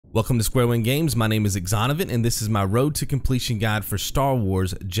Welcome to Square One Games. My name is Exonovant, and this is my road to completion guide for Star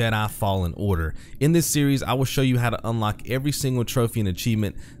Wars Jedi Fallen Order. In this series, I will show you how to unlock every single trophy and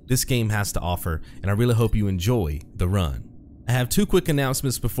achievement this game has to offer, and I really hope you enjoy the run. I have two quick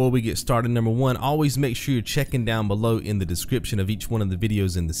announcements before we get started. Number one, always make sure you're checking down below in the description of each one of the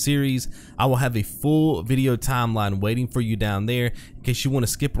videos in the series. I will have a full video timeline waiting for you down there in case you want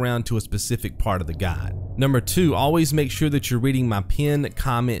to skip around to a specific part of the guide. Number two, always make sure that you're reading my pinned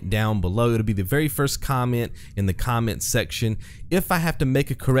comment down below. It'll be the very first comment in the comment section. If I have to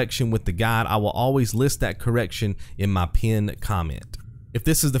make a correction with the guide, I will always list that correction in my pinned comment. If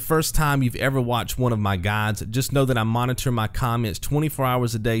this is the first time you've ever watched one of my guides, just know that I monitor my comments 24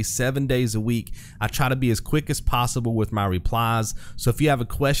 hours a day, 7 days a week. I try to be as quick as possible with my replies. So if you have a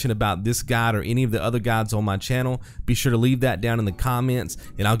question about this guide or any of the other guides on my channel, be sure to leave that down in the comments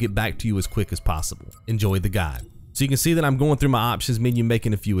and I'll get back to you as quick as possible. Enjoy the guide. So you can see that I'm going through my options menu,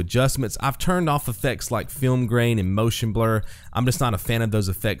 making a few adjustments. I've turned off effects like film grain and motion blur. I'm just not a fan of those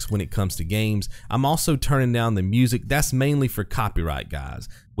effects when it comes to games. I'm also turning down the music. That's mainly for copyright, guys.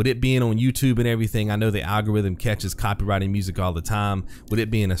 With it being on YouTube and everything, I know the algorithm catches copyrighted music all the time. With it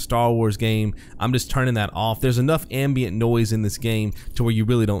being a Star Wars game, I'm just turning that off. There's enough ambient noise in this game to where you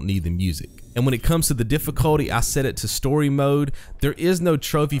really don't need the music. And when it comes to the difficulty, I set it to story mode. There is no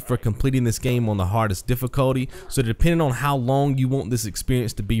trophy for completing this game on the hardest difficulty, so depending on how long you want this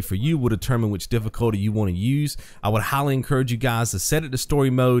experience to be for you will determine which difficulty you want to use. I would highly encourage you guys to set it to story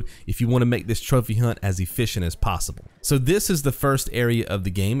mode if you want to make this trophy hunt as efficient as possible. So this is the first area of the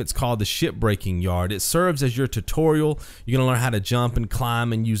game. It's called the Shipbreaking Yard. It serves as your tutorial. You're going to learn how to jump and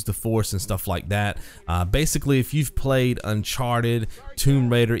climb and use the Force and stuff like that. Basically, if you've played Uncharted, Tomb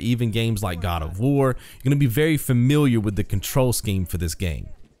Raider, even games like God of War, you're going to be very familiar with the control scheme for this game.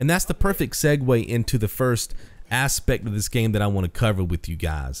 And that's the perfect segue into the first aspect of this game that I want to cover with you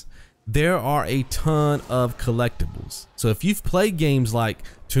guys. There are a ton of collectibles. So if you've played games like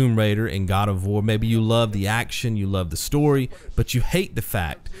Tomb Raider and God of War, maybe you love the action, you love the story, but you hate the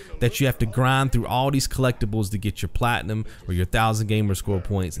fact that you have to grind through all these collectibles to get your platinum or your 1,000 gamer score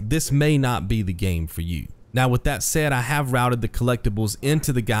points, this may not be the game for you. Now with that said, I have routed the collectibles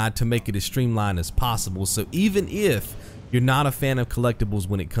into the guide to make it as streamlined as possible. So even if you're not a fan of collectibles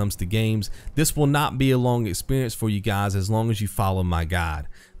when it comes to games, this will not be a long experience for you guys as long as you follow my guide.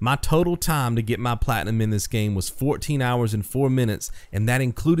 My total time to get my platinum in this game was 14 hours and 4 minutes, and that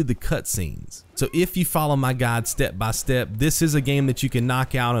included the cutscenes. So if you follow my guide step by step, this is a game that you can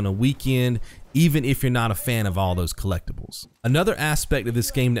knock out on a weekend, even if you're not a fan of all those collectibles. Another aspect of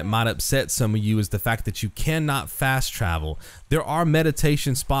this game that might upset some of you is the fact that you cannot fast travel. There are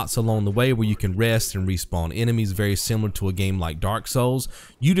meditation spots along the way where you can rest and respawn enemies, very similar to a game like Dark Souls.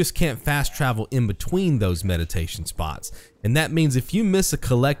 You just can't fast travel in between those meditation spots. And that means if you miss a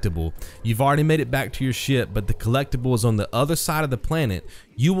collectible, you've already made it back to your ship, but the collectible is on the other side of the planet,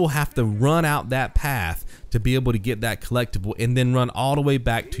 you will have to run out that path to be able to get that collectible and then run all the way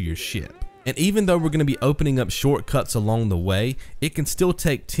back to your ship. And even though we're going to be opening up shortcuts along the way, it can still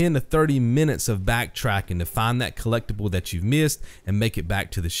take 10 to 30 minutes of backtracking to find that collectible that you've missed and make it back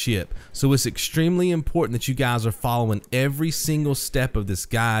to the ship. So it's extremely important that you guys are following every single step of this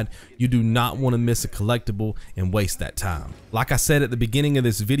guide. You do not want to miss a collectible and waste that time. Like I said at the beginning of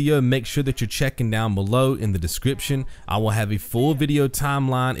this video, make sure that you're checking down below in the description. I will have a full video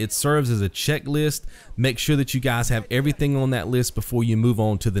timeline. It serves as a checklist. Make sure that you guys have everything on that list before you move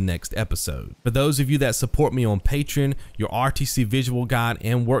on to the next episode. For those of you that support me on Patreon, your RTC visual guide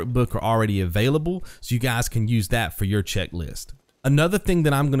and workbook are already available, so you guys can use that for your checklist. Another thing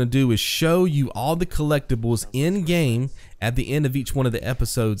that I'm going to do is show you all the collectibles in game at the end of each one of the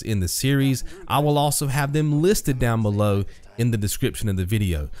episodes in the series. I will also have them listed down below in the description of the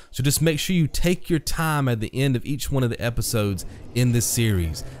video. So just make sure you take your time at the end of each one of the episodes in this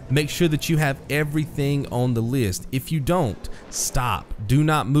series. Make sure that you have everything on the list. If you don't, stop. Do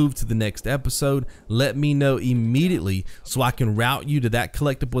not move to the next episode. Let me know immediately so I can route you to that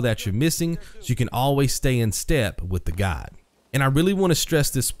collectible that you're missing so you can always stay in step with the guide. And I really want to stress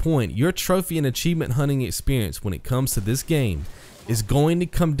this point, your trophy and achievement hunting experience when it comes to this game is going to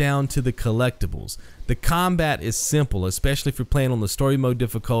come down to the collectibles. The combat is simple, especially if you're playing on the story mode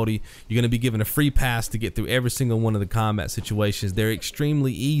difficulty. You're going to be given a free pass to get through every single one of the combat situations. They're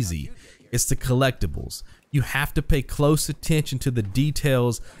extremely easy. It's the collectibles. You have to pay close attention to the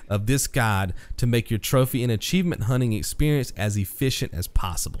details of this guide to make your trophy and achievement hunting experience as efficient as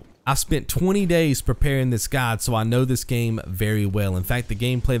possible. I've spent 20 days preparing this guide, so I know this game very well. In fact, the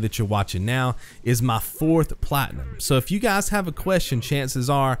gameplay that you're watching now is my 4th platinum. So if you guys have a question, chances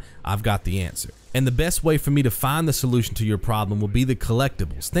are I've got the answer. And the best way for me to find the solution to your problem will be the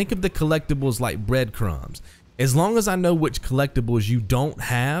collectibles. Think of the collectibles like breadcrumbs. As long as I know which collectibles you don't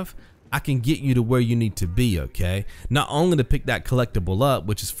have, I can get you to where you need to be, okay? Not only to pick that collectible up,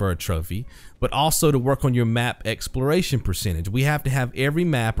 which is for a trophy, but also to work on your map exploration percentage. We have to have every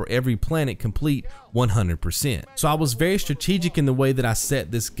map or every planet complete 100%. So I was very strategic in the way that I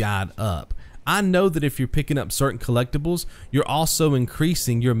set this guide up. I know that if you're picking up certain collectibles, you're also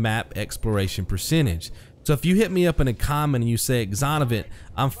increasing your map exploration percentage. So if you hit me up in a comment and you say, Xonovent,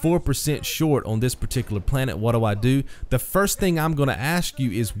 I'm 4% short on this particular planet, what do I do? The first thing I'm going to ask you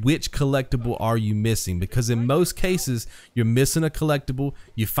is, which collectible are you missing? Because in most cases, you're missing a collectible,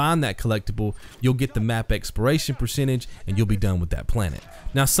 you find that collectible, you'll get the map exploration percentage, and you'll be done with that planet.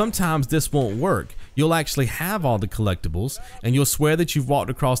 Now, sometimes this won't work. You'll actually have all the collectibles, and you'll swear that you've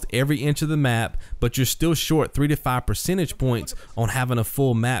walked across every inch of the map, but you're still short 3 to 5 percentage points on having a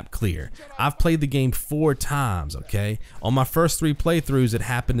full map clear. I've played the game 4 times, okay? On my first 3 playthroughs, it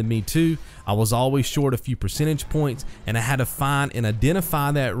happened to me too. I was always short a few percentage points, and I had to find and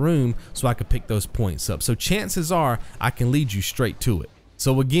identify that room so I could pick those points up. So chances are I can lead you straight to it.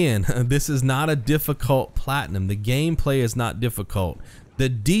 So again, this is not a difficult platinum. The gameplay is not difficult. The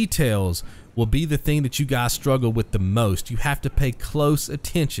details will be the thing that you guys struggle with the most. You have to pay close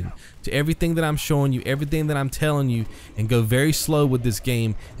attention to everything that I'm showing you, everything that I'm telling you, and go very slow with this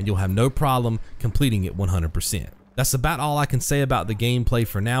game, and you'll have no problem completing it 100%. That's about all I can say about the gameplay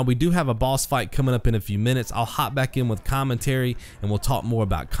for now. We do have a boss fight coming up in a few minutes. I'll hop back in with commentary and we'll talk more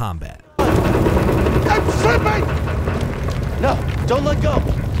about combat. I'm slipping! No, don't let go!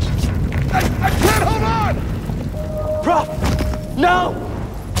 I can't hold on! Prof! No!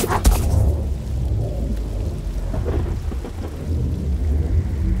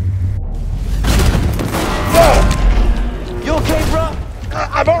 You okay, bro?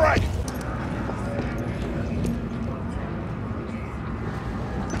 I'm all right.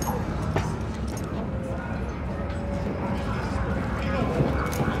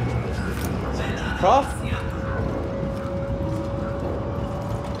 Prof?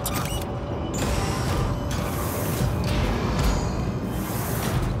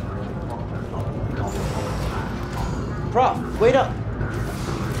 Prof, wait up.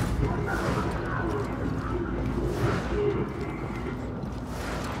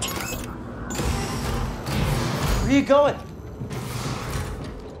 Where are you going?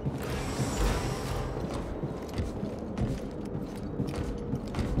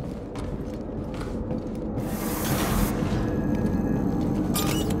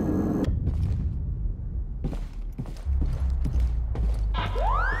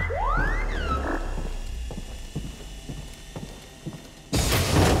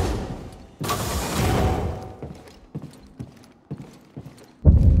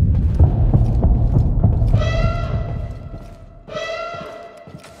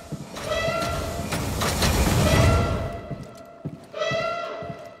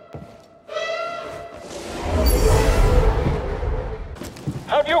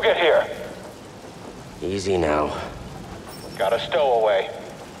 How'd you get here? Easy now. Got a stowaway.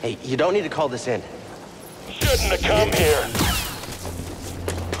 Hey, you don't need to call this in. Shouldn't have come here.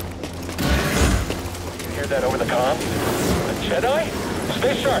 You hear that over the comm? A Jedi?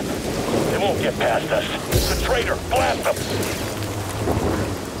 Stay sharp. They won't get past us. It's a traitor. Blast them.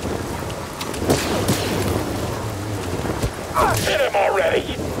 Hit him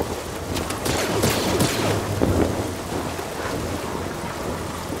already.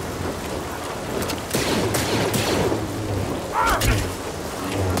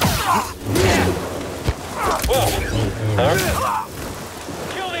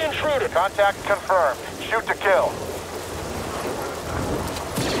 Kill the intruder. Contact confirmed. Shoot to kill.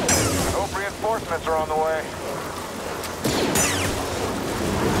 Hope reinforcements are on the way.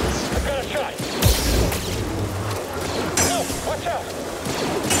 I've got a shot. No, watch out.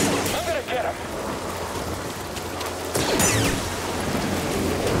 I'm gonna get him.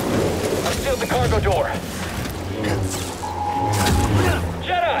 I've sealed the cargo door.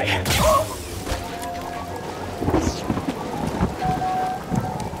 Jedi!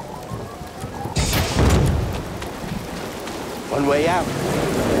 One way out.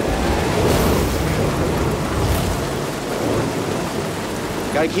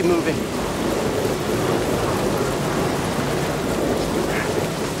 Gotta keep moving.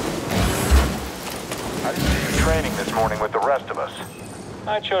 I didn't see you training this morning with the rest of us.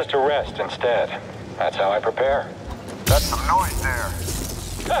 I chose to rest instead. That's how I prepare. That's some noise there.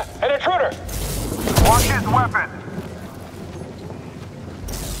 Ah, an intruder! Watch his weapon!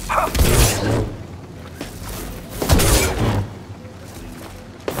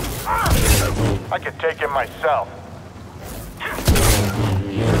 I could take him myself.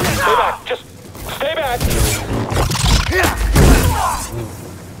 Stay back. Just stay back.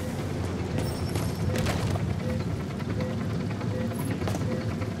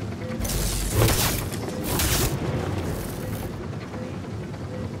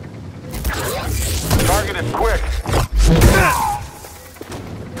 Target is quick.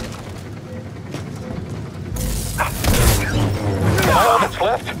 All that's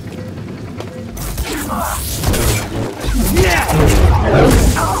left.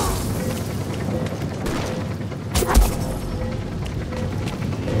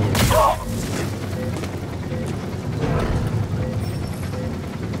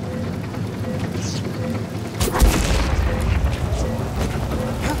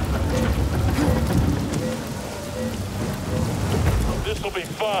 This'll be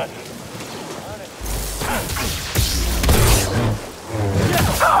fun.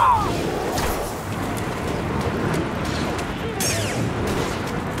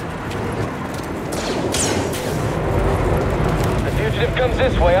 The fugitive comes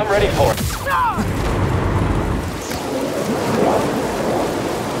this way. I'm ready for it.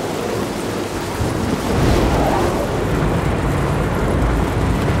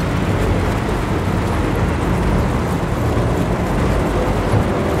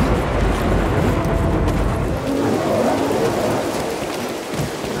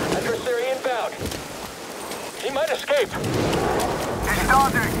 Adversary inbound. He might escape. He's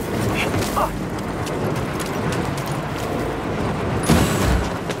dodging.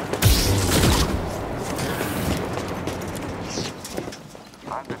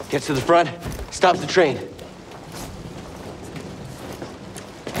 Gets to the front, stops the train.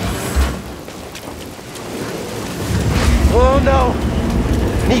 Oh no!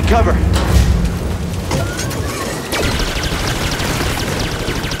 Need cover.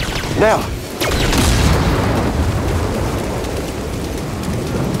 Now.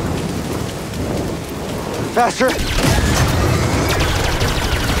 Faster.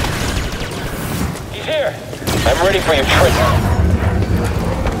 He's here. I'm ready for your trick.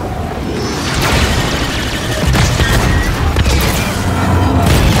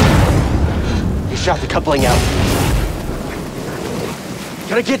 He shot the coupling out.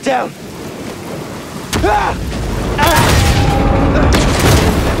 Gotta get down. Ah! Ah!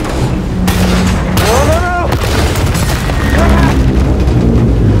 No, no, no!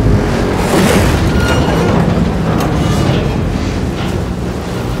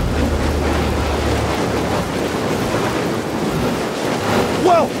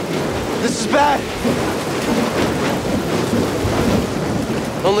 Whoa! This is bad!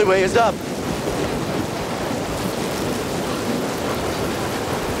 Only way is up.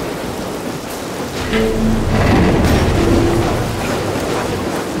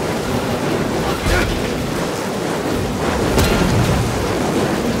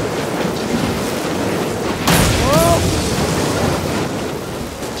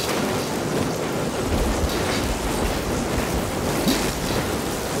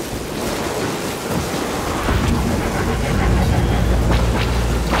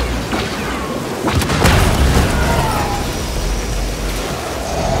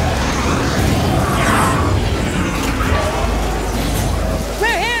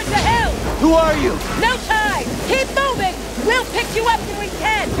 Who are you? No time! Keep moving! We'll pick you up when we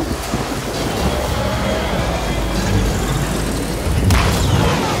can!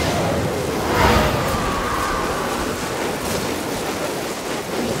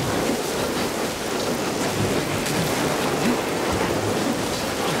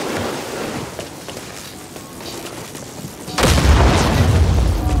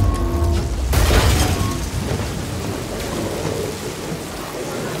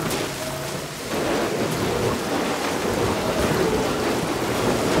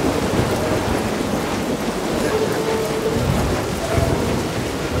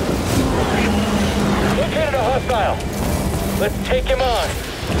 Let's take him on.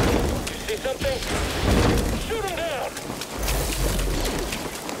 You see something? Shoot him down.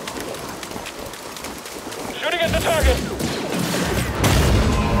 Shooting at the target.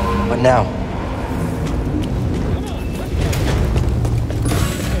 What now? Come on, let's go.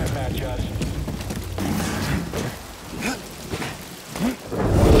 Can't match us.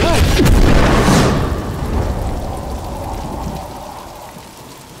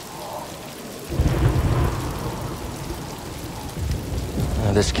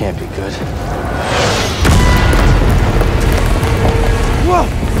 This can't be good. Whoa!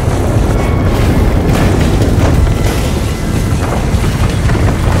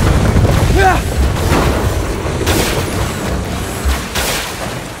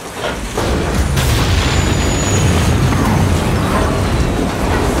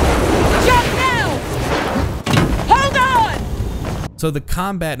 So the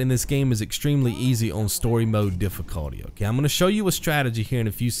combat in this game is extremely easy on story mode difficulty, okay? I'm gonna show you a strategy here in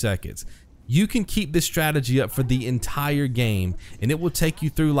a few seconds. You can keep this strategy up for the entire game and it will take you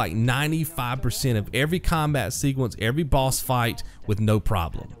through like 95% of every combat sequence, every boss fight with no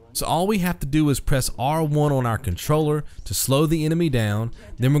problem. So all we have to do is press R1 on our controller to slow the enemy down.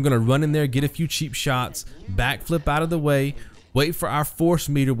 Then we're gonna run in there, get a few cheap shots, backflip out of the way, wait for our force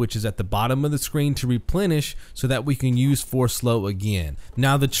meter, which is at the bottom of the screen, to replenish so that we can use force slow again.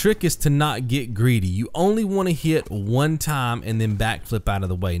 Now the trick is to not get greedy. You only want to hit one time and then backflip out of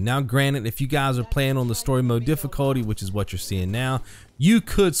the way. Now granted, if you guys are playing on the story mode difficulty, which is what you're seeing now, you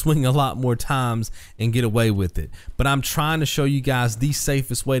could swing a lot more times and get away with it. But I'm trying to show you guys the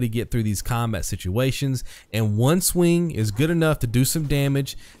safest way to get through these combat situations, and one swing is good enough to do some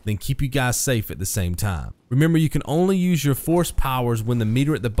damage, then keep you guys safe at the same time. Remember, you can only use your force powers when the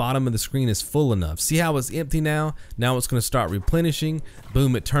meter at the bottom of the screen is full enough. See how it's empty now? Now it's gonna start replenishing.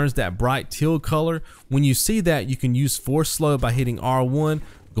 Boom, it turns that bright teal color. When you see that, you can use force slow by hitting R1,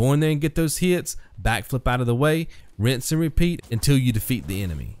 go in there and get those hits, backflip out of the way, rinse and repeat until you defeat the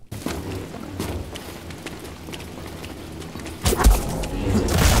enemy.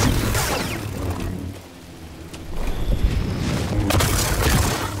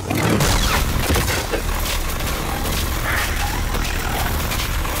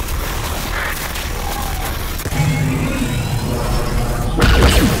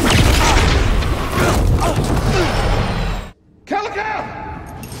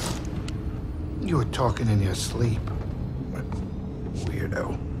 You were talking in your sleep.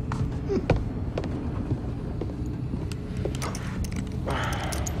 Weirdo.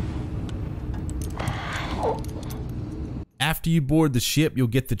 After you board the ship, you'll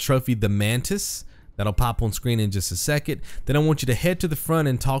get the trophy, the MANTIS. That'll pop on screen in just a second. Then I want you to head to the front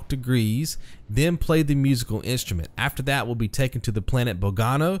and talk to Grease, then play the musical instrument. After that, we'll be taken to the planet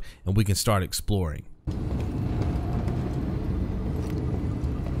Bogano and we can start exploring.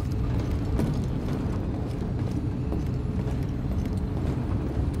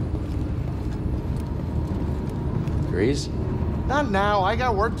 Grease? Not now. I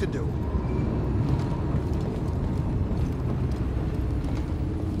got work to do.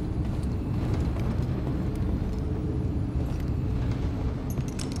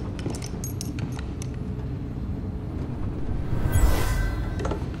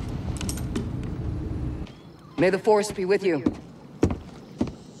 May the Force be with you.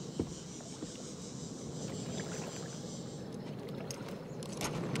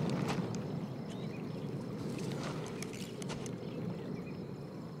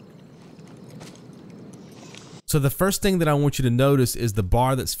 So the first thing that I want you to notice is the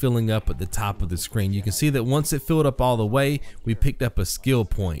bar that's filling up at the top of the screen. You can see that once it filled up all the way, we picked up a skill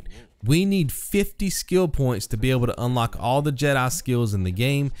point. We need 50 skill points to be able to unlock all the Jedi skills in the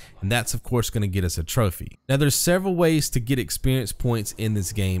game, and that's of course going to get us a trophy. Now there's several ways to get experience points in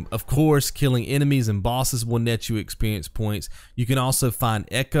this game. Of course, killing enemies and bosses will net you experience points. You can also find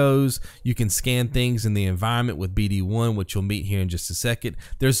echoes. You can scan things in the environment with BD1, which you'll meet here in just a second.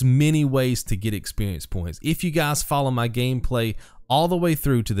 There's many ways to get experience points. If you guys follow my gameplay all the way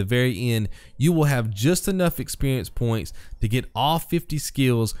through to the very end, you will have just enough experience points to get all 50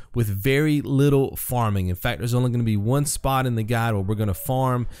 skills with very little farming. In fact, there's only going to be one spot in the guide where we're going to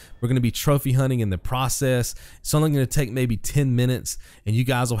farm. We're going to be trophy hunting in the process. It's only going to take maybe 10 minutes and you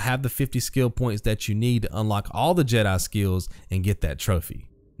guys will have the 50 skill points that you need to unlock all the Jedi skills and get that trophy.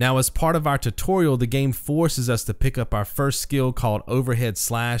 Now, as part of our tutorial, the game forces us to pick up our first skill called Overhead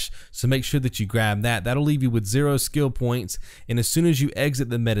Slash, so make sure that you grab that. That'll leave you with 0 skill points, and as soon as you exit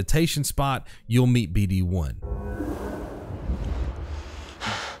the meditation spot, you'll meet BD1.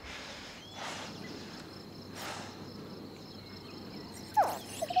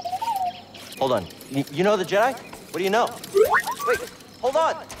 Hold on. You know the Jedi? What do you know? Wait, hold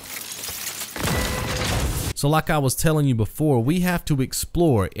on. So like I was telling you before, we have to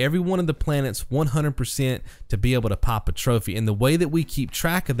explore every one of the planets 100% to be able to pop a trophy. And the way that we keep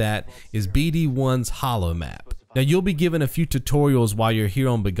track of that is BD1's Holomap. Now you'll be given a few tutorials while you're here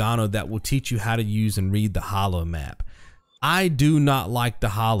on Bogano that will teach you how to use and read the Holomap. I do not like the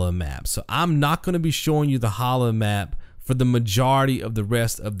Holomap, so I'm not going to be showing you the Holomap for the majority of the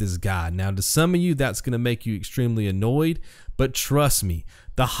rest of this guide. Now to some of you, that's going to make you extremely annoyed, but trust me,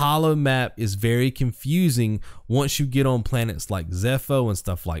 the Holomap is very confusing once you get on planets like Zepho and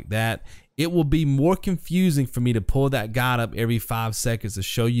stuff like that. It will be more confusing for me to pull that guide up every 5 seconds to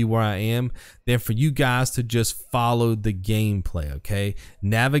show you where I am than for you guys to just follow the gameplay, okay?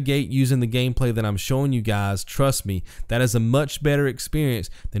 Navigate using the gameplay that I'm showing you guys. Trust me, that is a much better experience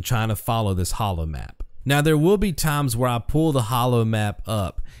than trying to follow this Holomap. Now there will be times where I pull the Holomap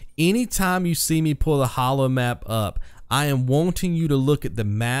up. Anytime you see me pull the Holomap up, I am wanting you to look at the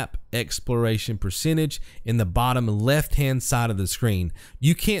map exploration percentage in the bottom left hand side of the screen.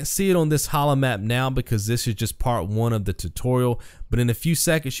 You can't see it on this Holomap now because this is just part 1 of the tutorial, but in a few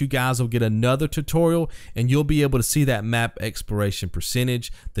seconds you guys will get another tutorial and you'll be able to see that map exploration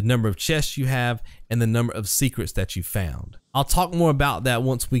percentage, the number of chests you have, and the number of secrets that you found. I'll talk more about that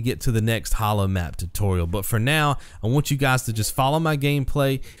once we get to the next Holomap tutorial, but for now I want you guys to just follow my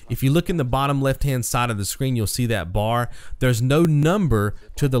gameplay. If you look in the bottom left hand side of the screen, you'll see that bar. There's no number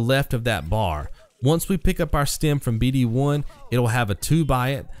to the left of that bar. Once we pick up our stem from BD1, it'll have a 2 by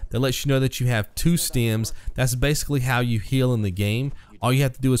it that lets you know that you have 2 stems. That's basically how you heal in the game. All you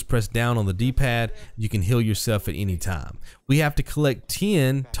have to do is press down on the D-pad. You can heal yourself at any time. We have to collect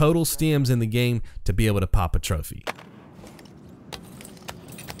 10 total stems in the game to be able to pop a trophy.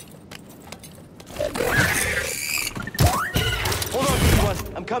 Hold on, everyone.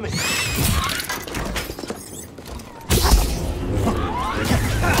 I'm coming.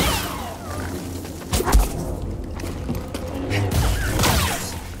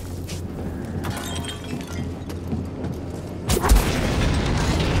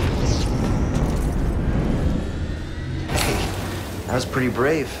 That was pretty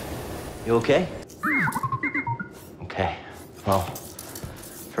brave. You okay? Okay. Well,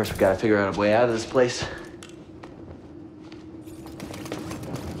 first we gotta figure out a way out of this place.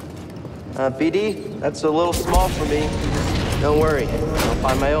 BD, that's a little small for me. Don't worry, I'll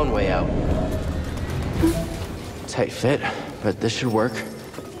find my own way out. Tight fit, but this should work.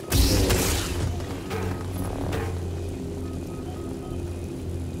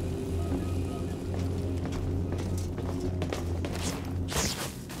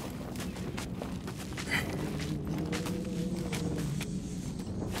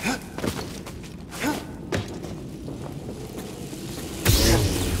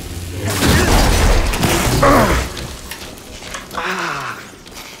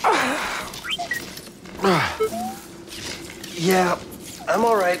 Yeah, I'm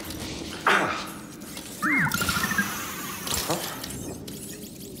all right.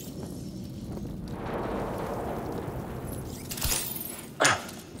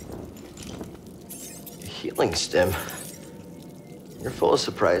 Healing stem. You're full of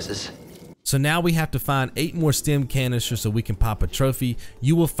surprises. So now we have to find 8 more stim canisters so we can pop a trophy.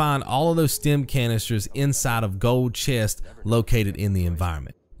 You will find all of those stim canisters inside of gold chests located in the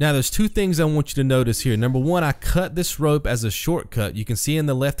environment. Now there's 2 things I want you to notice here. Number 1, I cut this rope as a shortcut. You can see in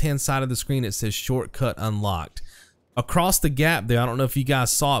the left hand side of the screen it says shortcut unlocked. Across the gap there, I don't know if you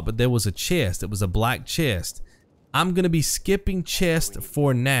guys saw it, but there was a chest. It was a black chest. I'm going to be skipping chest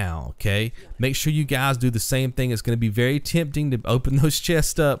for now, okay? Make sure you guys do the same thing. It's going to be very tempting to open those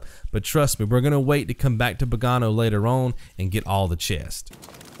chests up, but trust me, we're going to wait to come back to Bogano later on and get all the chests.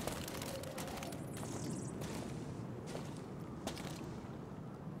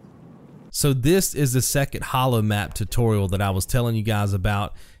 So this is the second Holomap tutorial that I was telling you guys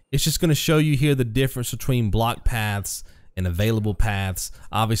about. It's just going to show you here the difference between block paths and available paths.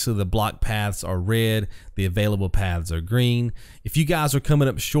 Obviously the block paths are red, the available paths are green. If you guys are coming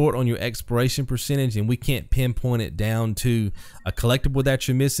up short on your exploration percentage and we can't pinpoint it down to a collectible that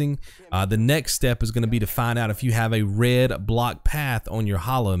you're missing, the next step is going to be to find out if you have a red block path on your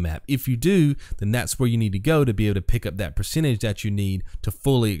Holomap. If you do, then that's where you need to go to be able to pick up that percentage that you need to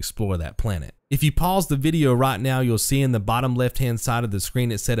fully explore that planet. If you pause the video right now, you'll see in the bottom left hand side of the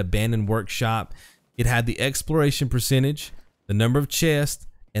screen it said abandoned workshop. It had the exploration percentage, the number of chests,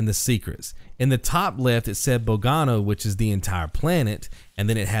 and the secrets. In the top left, it said Bogano, which is the entire planet, and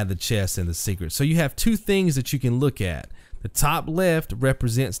then it had the chests and the secrets. So you have 2 things that you can look at. The top left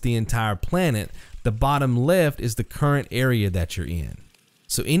represents the entire planet. The bottom left is the current area that you're in.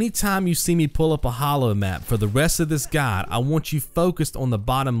 So anytime you see me pull up a Holomap for the rest of this guide, I want you focused on the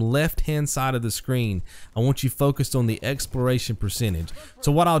bottom left hand side of the screen. I want you focused on the exploration percentage.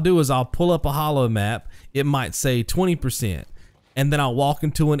 So what I'll do is I'll pull up a Holomap. It might say 20%, and then I'll walk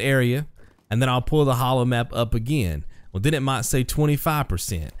into an area, and then I'll pull the Holomap up again. Well, then it might say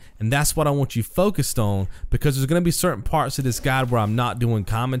 25%. And that's what I want you focused on, because there's going to be certain parts of this guide where I'm not doing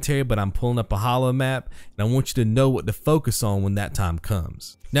commentary, but I'm pulling up a Holomap, and I want you to know what to focus on when that time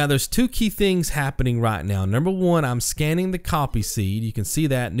comes. Now, there's 2 key things happening right now. Number 1, I'm scanning the Kalpi seed. You can see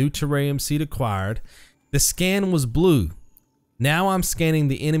that, new terrarium seed acquired. The scan was blue. Now I'm scanning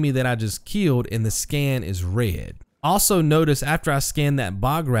the enemy that I just killed, and the scan is red. Also notice after I scanned that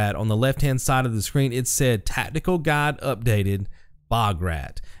Bog Rat on the left hand side of the screen, it said tactical guide updated Bog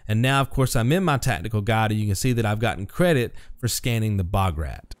Rat. And now of course I'm in my tactical guide and you can see that I've gotten credit for scanning the Bog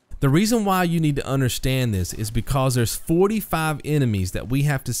Rat. The reason why you need to understand this is because there's 45 enemies that we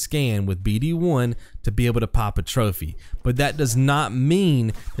have to scan with BD1 to be able to pop a trophy. But that does not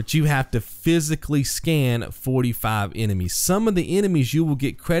mean that you have to physically scan 45 enemies. Some of the enemies you will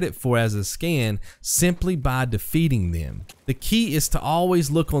get credit for as a scan simply by defeating them. The key is to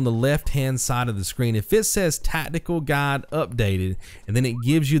always look on the left-hand side of the screen. If it says Tactical Guide Updated, and then it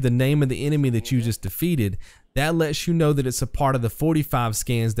gives you the name of the enemy that you just defeated, that lets you know that it's a part of the 45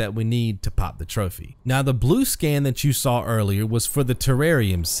 scans that we need to pop the trophy. Now, the blue scan that you saw earlier was for the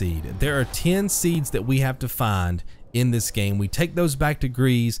terrarium seed. There are 10 seeds that we have to find in this game. We take those back to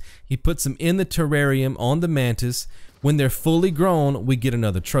Grease. He puts them in the terrarium on the Mantis. When they're fully grown, we get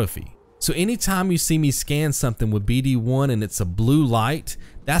another trophy. So anytime you see me scan something with BD1 and it's a blue light,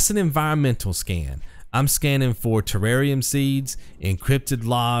 that's an environmental scan. I'm scanning for terrarium seeds, encrypted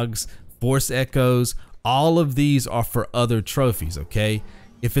logs, force echoes. All of these are for other trophies, okay?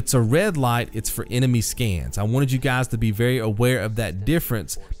 If it's a red light, it's for enemy scans. I wanted you guys to be very aware of that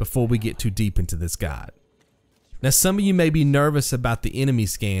difference before we get too deep into this guide. Now, some of you may be nervous about the enemy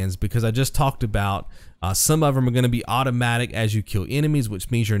scans because I just talked about some of them are going to be automatic as you kill enemies,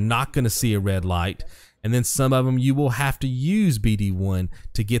 which means you're not going to see a red light. And then some of them you will have to use BD1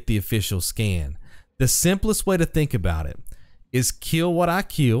 to get the official scan. The simplest way to think about it is kill what I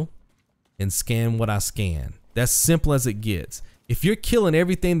kill and scan what I scan. That's simple as it gets. If you're killing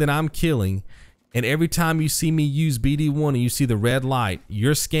everything that I'm killing, and every time you see me use BD1 and you see the red light,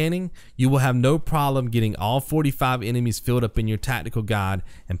 you're scanning, you will have no problem getting all 45 enemies filled up in your tactical guide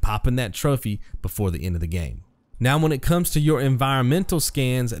and popping that trophy before the end of the game. Now, when it comes to your environmental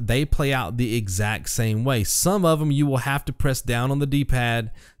scans, they play out the exact same way. Some of them you will have to press down on the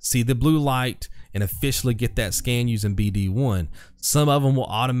D-pad, see the blue light, and officially get that scan using BD1. Some of them will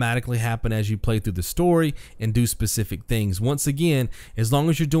automatically happen as you play through the story and do specific things. Once again, as long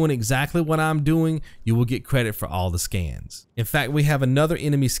as you're doing exactly what I'm doing, you will get credit for all the scans. In fact, we have another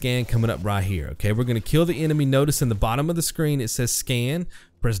enemy scan coming up right here. Okay, we're gonna kill the enemy. Notice in the bottom of the screen, it says scan.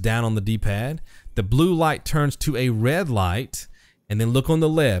 Press down on the D-pad. The blue light turns to a red light, and then look on the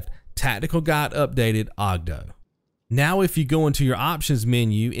left, Tactical Guide Updated, Oggdo. Now, if you go into your options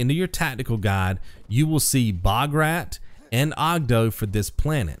menu, into your tactical guide, you will see Bog Rat and Oggdo for this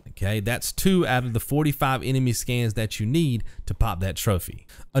planet. Okay, that's 2 out of the 45 enemy scans that you need to pop that trophy.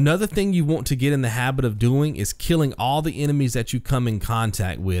 Another thing you want to get in the habit of doing is killing all the enemies that you come in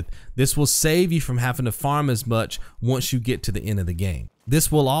contact with. This will save you from having to farm as much once you get to the end of the game.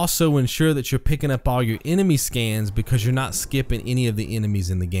 This will also ensure that you're picking up all your enemy scans because you're not skipping any of the enemies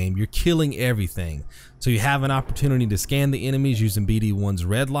in the game. You're killing everything. So you have an opportunity to scan the enemies using BD1's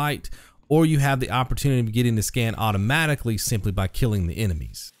red light, or you have the opportunity of getting the scan automatically simply by killing the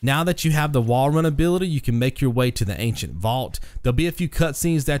enemies. Now that you have the wall run ability, you can make your way to the ancient vault. There'll be a few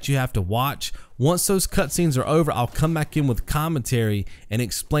cutscenes that you have to watch. Once those cutscenes are over, I'll come back in with commentary and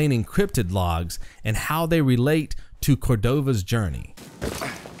explain encrypted logs and how they relate to Cordova's journey.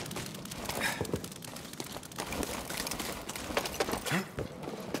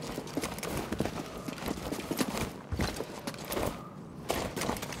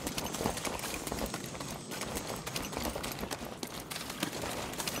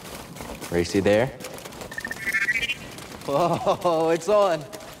 Racy there? Whoa, it's on.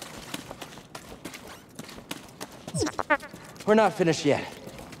 We're not finished yet.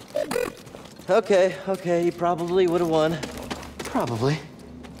 Okay, you probably would have won. Probably.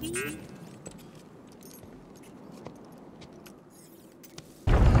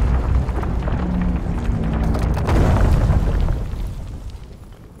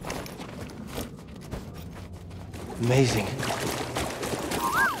 Amazing.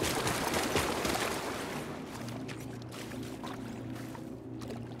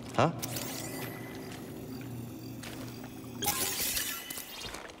 Huh?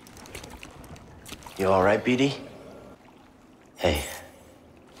 You all right, BD? Hey,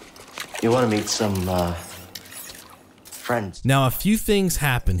 you want to meet some, friends? Now, a few things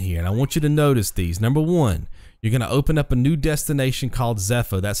happen here, and I want you to notice these. Number 1, you're going to open up a new destination called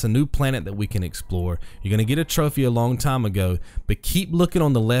Zepho. That's a new planet that we can explore. You're going to get a trophy a long time ago, but keep looking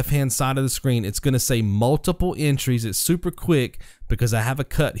on the left-hand side of the screen. It's going to say multiple entries. It's super quick because I have a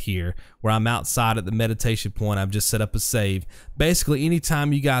cut here where I'm outside at the meditation point. I've just set up a save. Basically,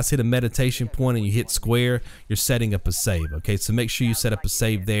 anytime you guys hit a meditation point and you hit square, you're setting up a save. Okay, so make sure you set up a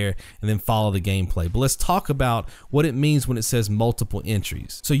save there and then follow the gameplay. But let's talk about what it means when it says multiple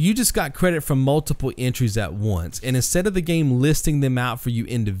entries. So you just got credit from multiple entries at once, and instead of the game listing them out for you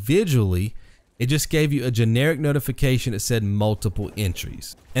individually, it just gave you a generic notification that said multiple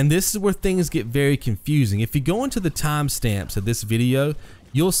entries. And this is where things get very confusing. If you go into the timestamps of this video,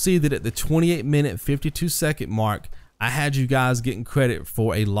 you'll see that at the 28-minute 52-second mark, I had you guys getting credit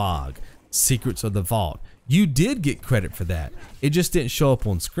for a log, Secrets of the Vault. You did get credit for that. It just didn't show up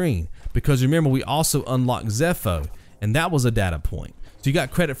on screen because remember, we also unlocked Zepho, and that was a data point. So you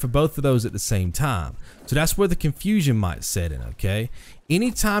got credit for both of those at the same time. So that's where the confusion might set in, okay?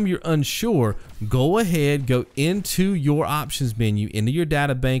 Anytime you're unsure, go ahead, go into your options menu, into your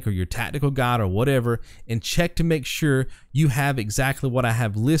data bank or your tactical guide or whatever, and check to make sure you have exactly what I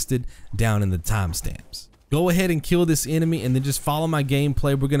have listed down in the timestamps. Go ahead and kill this enemy and then just follow my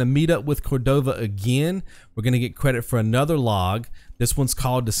gameplay. We're gonna meet up with Cordova again. We're gonna get credit for another log. This one's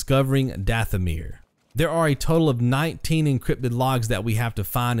called Discovering Dathomir. There are a total of 19 encrypted logs that we have to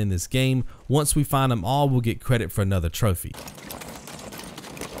find in this game. Once we find them all, we'll get credit for another trophy.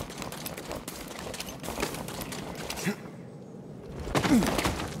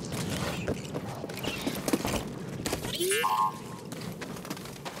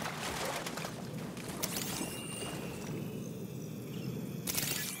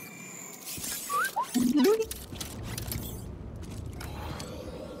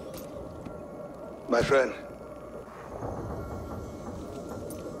 My friend.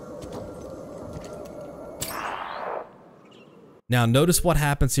 Now notice what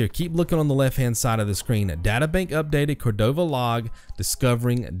happens here. Keep looking on the left hand side of the screen. Databank updated, Cordova log,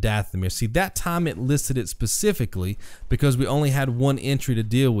 discovering Dathomir. See, that time it listed it specifically because we only had one entry to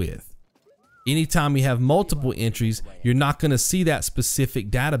deal with. Anytime you have multiple entries, you're not going to see that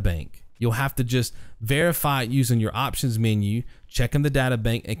specific databank. You'll have to just verify it using your options menu, checking the data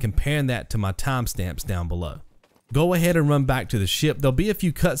bank and comparing that to my timestamps down below. Go ahead and run back to the ship. There'll be a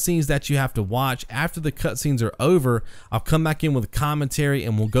few cutscenes that you have to watch. After the cutscenes are over, I'll come back in with a commentary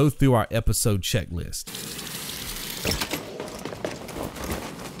and we'll go through our episode checklist.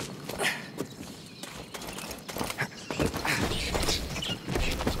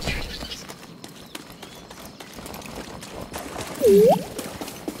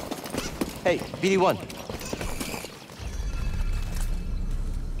 Hey, BD1.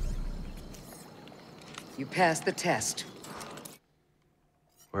 You passed the test.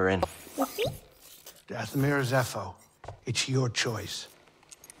 We're in. Dathomir or Zepho. It's your choice.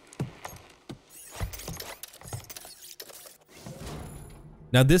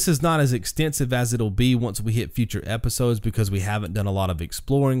 Now this is not as extensive as it'll be once we hit future episodes because we haven't done a lot of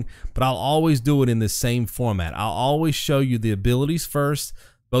exploring, but I'll always do it in the same format. I'll always show you the abilities first,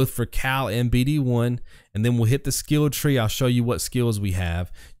 both for Cal and BD1, and then we'll hit the skill tree. I'll show you what skills we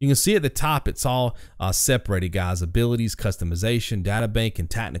have. You can see at the top, it's all separated, guys. Abilities, customization, data bank, and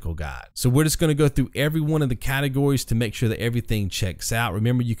technical guide. So we're just gonna go through every one of the categories to make sure that everything checks out.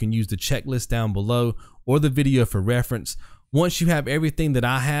 Remember, you can use the checklist down below or the video for reference. Once you have everything that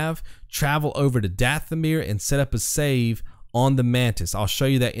I have, travel over to Dathomir and set up a save on the Mantis. I'll show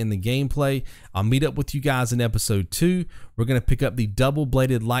you that in the gameplay. I'll meet up with you guys in episode 2. We're going to pick up the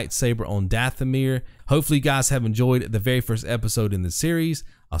double-bladed lightsaber on Dathomir. Hopefully you guys have enjoyed the very first episode in the series.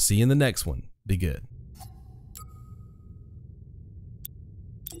 I'll see you in the next one. Be good.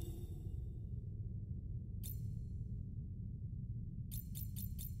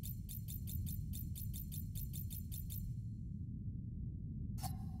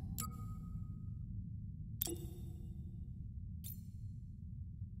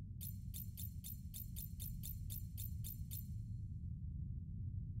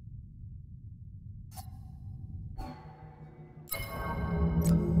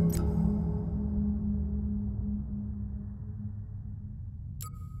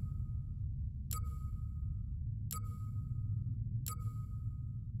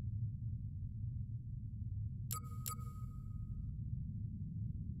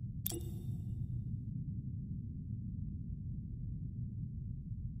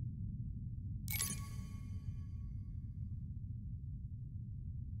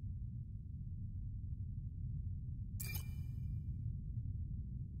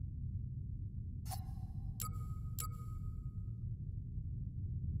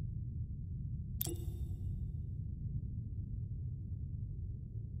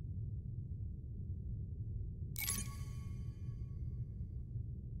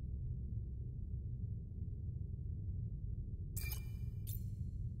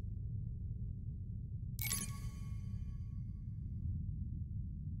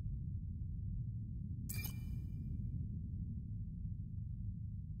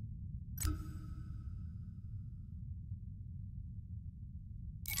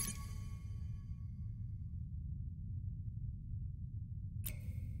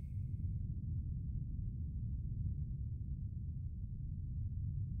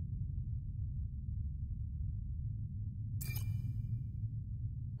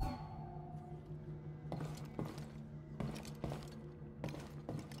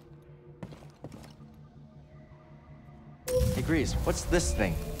 Hey, Grease, what's this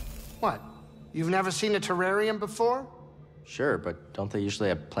thing? What? You've never seen a terrarium before? Sure, but don't they usually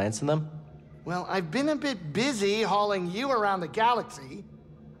have plants in them? Well, I've been a bit busy hauling you around the galaxy.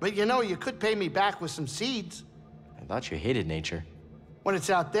 But you know, you could pay me back with some seeds. I thought you hated nature. When it's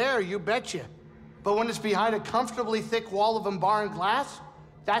out there, you betcha. But when it's behind a comfortably thick wall of umbar and glass,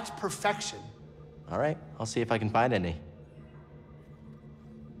 that's perfection. All right, I'll see if I can find any.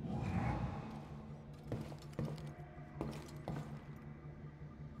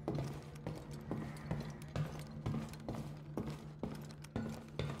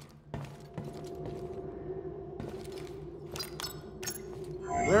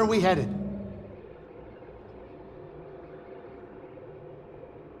 Where are we headed?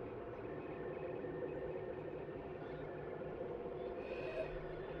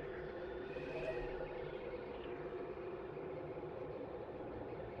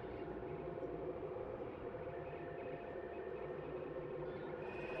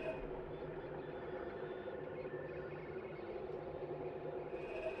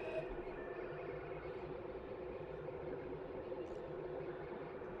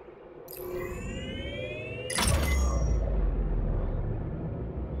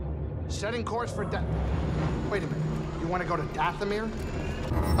 Setting course for Wait a minute. You want to go to Dathomir?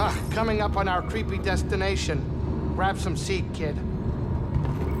 Coming up on our creepy destination. Grab some seat, kid.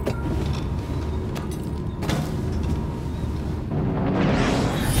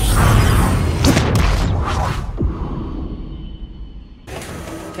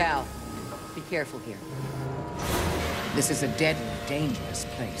 Cal, be careful here. This is a deadly, dangerous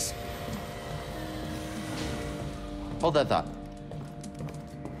place. Hold that thought.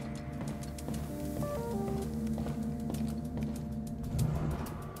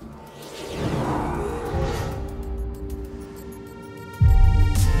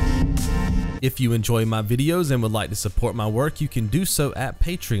 If you enjoy my videos and would like to support my work, you can do so at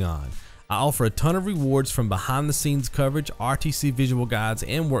Patreon. I offer a ton of rewards from behind the scenes coverage, RTC visual guides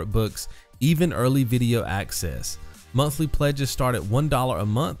and workbooks, even early video access. Monthly pledges start at $1 a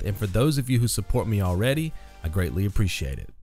month, and for those of you who support me already, I greatly appreciate it.